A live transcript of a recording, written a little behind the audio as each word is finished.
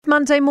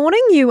Monday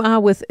morning. You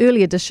are with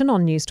Early Edition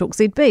on News Talk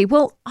ZB.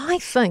 Well, I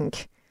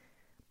think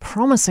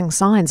promising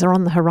signs are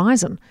on the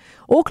horizon.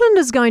 Auckland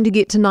is going to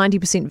get to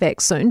 90%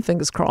 vax soon,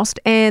 fingers crossed,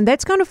 and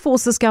that's going to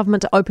force this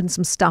government to open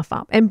some stuff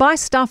up. And by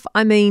stuff,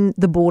 I mean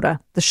the border,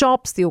 the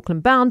shops, the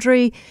Auckland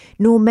boundary.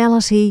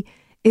 Normality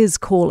is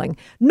calling.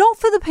 Not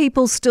for the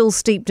people still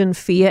steeped in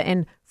fear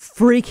and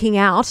freaking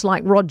out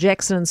like Rod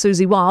Jackson and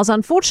Susie Wiles,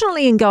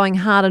 unfortunately in going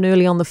hard and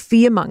early on the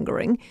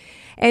fear-mongering.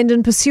 And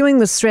in pursuing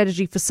this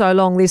strategy for so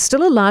long, there's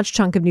still a large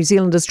chunk of New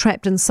Zealanders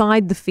trapped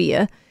inside the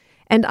fear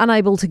and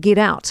unable to get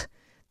out.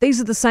 These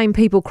are the same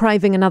people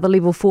craving another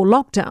level 4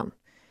 lockdown.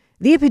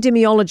 The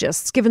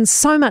epidemiologists, given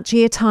so much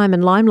airtime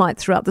and limelight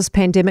throughout this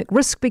pandemic,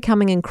 risk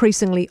becoming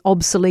increasingly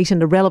obsolete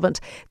and irrelevant.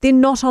 They're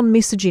not on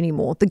message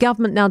anymore. The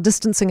government now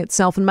distancing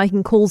itself and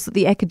making calls that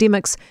the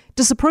academics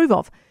disapprove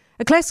of.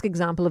 A classic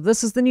example of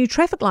this is the new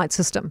traffic light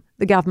system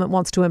the government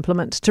wants to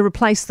implement to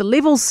replace the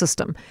levels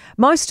system.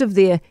 Most of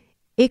their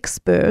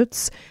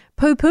experts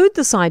poo-pooed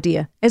this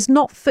idea as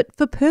not fit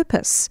for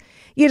purpose.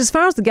 Yet as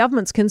far as the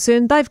government's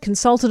concerned, they've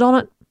consulted on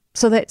it,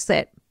 so that's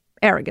that.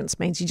 Arrogance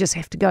means you just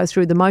have to go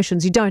through the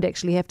motions. You don't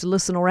actually have to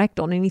listen or act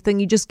on anything.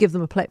 You just give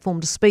them a platform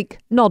to speak,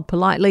 nod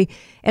politely,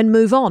 and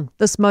move on.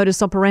 This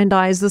modus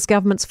operandi is this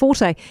government's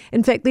forte.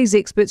 In fact, these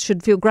experts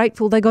should feel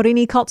grateful they got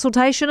any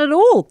consultation at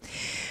all.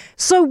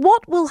 So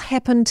what will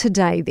happen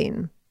today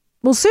then?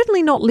 Well,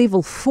 certainly not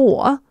level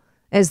 4,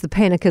 as the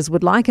panickers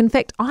would like. In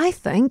fact, I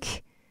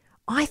think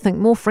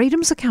more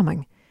freedoms are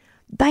coming.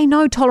 They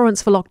know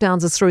tolerance for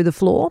lockdowns is through the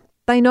floor.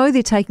 They know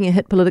they're taking a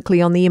hit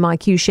politically on the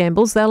MIQ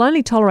shambles. They'll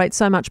only tolerate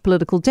so much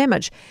political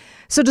damage.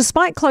 So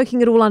despite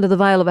cloaking it all under the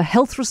veil of a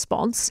health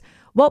response,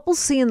 what we'll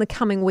see in the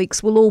coming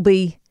weeks will all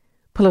be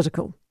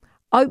political.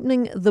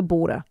 Opening the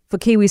border for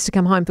Kiwis to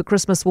come home for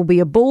Christmas will be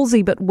a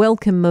ballsy but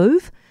welcome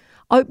move.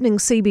 Opening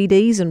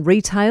CBDs and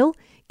retail,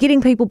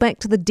 getting people back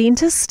to the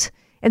dentist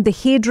and the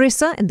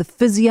hairdresser and the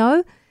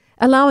physio,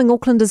 allowing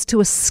Aucklanders to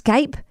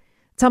escape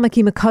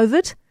Tamaki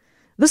COVID.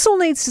 This all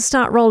needs to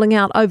start rolling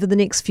out over the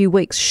next few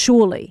weeks,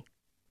 surely.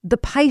 The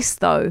pace,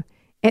 though,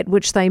 at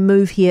which they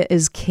move here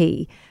is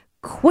key.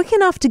 Quick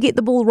enough to get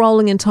the ball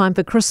rolling in time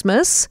for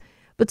Christmas,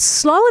 but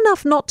slow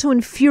enough not to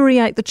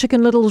infuriate the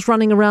chicken littles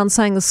running around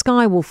saying the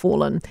sky will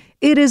fall in.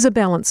 It is a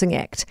balancing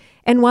act,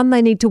 and one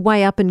they need to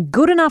weigh up in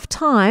good enough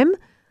time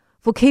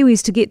for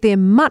Kiwis to get their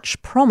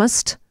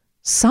much-promised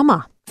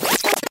summer.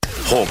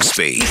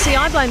 Hawkesby. You see,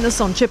 I blame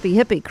this on Chippy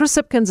Hippie. Chris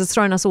Hipkins has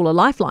thrown us all a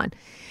lifeline,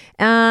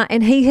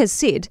 and he has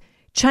said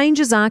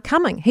changes are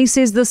coming. He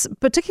says this,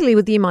 particularly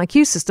with the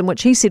MIQ system,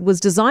 which he said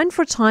was designed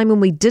for a time when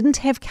we didn't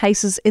have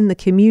cases in the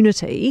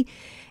community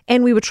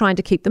and we were trying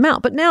to keep them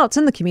out. But now it's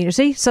in the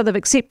community, so they've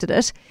accepted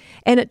it,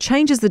 and it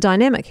changes the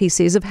dynamic, he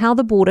says, of how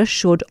the border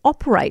should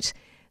operate.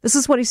 This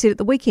is what he said at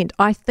the weekend.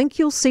 I think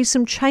you'll see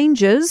some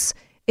changes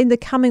in the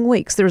coming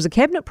weeks. There is a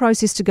cabinet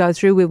process to go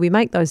through where we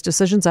make those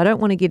decisions. I don't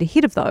want to get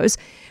ahead of those,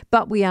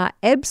 but we are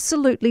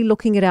absolutely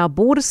looking at our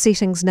border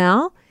settings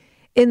now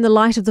in the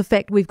light of the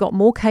fact we've got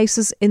more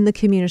cases in the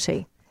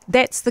community.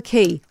 That's the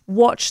key.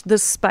 Watch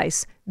this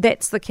space.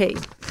 That's the key.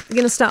 We're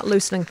going to start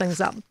loosening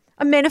things up.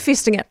 I'm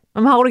manifesting it.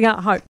 I'm holding out hope.